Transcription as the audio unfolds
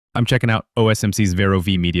I'm checking out OSMC's Vero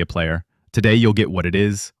V media player. Today you'll get what it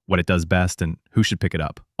is, what it does best, and who should pick it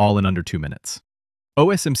up, all in under 2 minutes.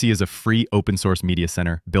 OSMC is a free open source media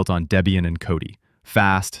center built on Debian and Kodi,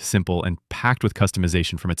 fast, simple, and packed with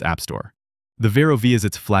customization from its app store. The Vero V is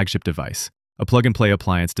its flagship device, a plug-and-play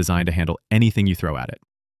appliance designed to handle anything you throw at it.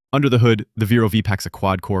 Under the hood, the Vero V packs a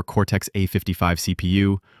quad-core Cortex-A55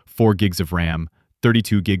 CPU, 4 gigs of RAM,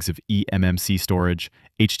 32 gigs of eMMC storage,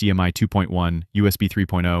 HDMI 2.1, USB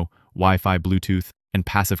 3.0, Wi-Fi, Bluetooth, and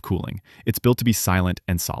passive cooling. It's built to be silent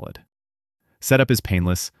and solid. Setup is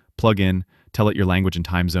painless. Plug in, tell it your language and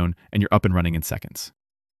time zone, and you're up and running in seconds.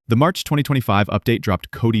 The March 2025 update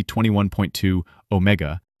dropped Kodi 21.2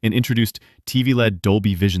 Omega and introduced TV-led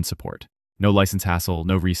Dolby Vision support. No license hassle,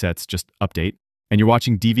 no resets, just update. And you're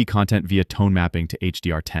watching DV content via tone mapping to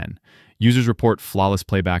HDR10. Users report flawless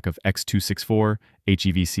playback of X264,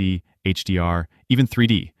 HEVC, HDR, even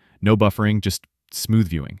 3D. No buffering, just smooth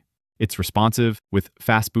viewing. It's responsive, with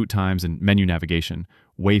fast boot times and menu navigation,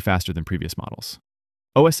 way faster than previous models.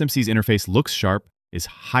 OSMC's interface looks sharp, is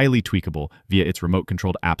highly tweakable via its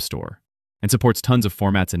remote-controlled app store, and supports tons of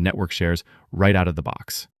formats and network shares right out of the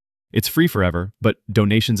box. It's free forever, but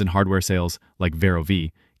donations and hardware sales, like Vero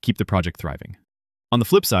V, keep the project thriving. On the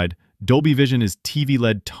flip side, Dolby Vision is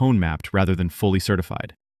TV-led tone-mapped rather than fully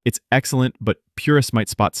certified. It's excellent, but purists might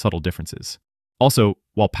spot subtle differences. Also,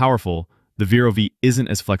 while powerful, the Vero V isn't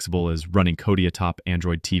as flexible as running Kodi atop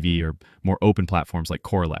Android TV or more open platforms like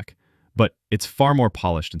Corelec, but it's far more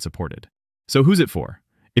polished and supported. So who's it for?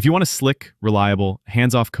 If you want a slick, reliable,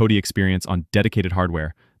 hands-off Kodi experience on dedicated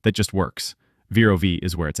hardware that just works, Vero V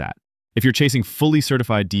is where it's at. If you're chasing fully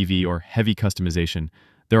certified DV or heavy customization,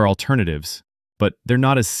 there are alternatives, but they're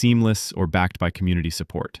not as seamless or backed by community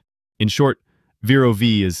support. In short, Vero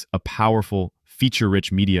V is a powerful,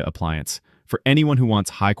 feature-rich media appliance for anyone who wants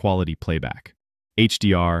high-quality playback,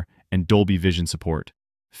 HDR and Dolby Vision support,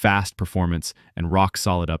 fast performance, and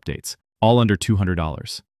rock-solid updates, all under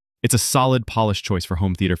 $200. It's a solid, polished choice for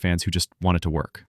home theater fans who just want it to work.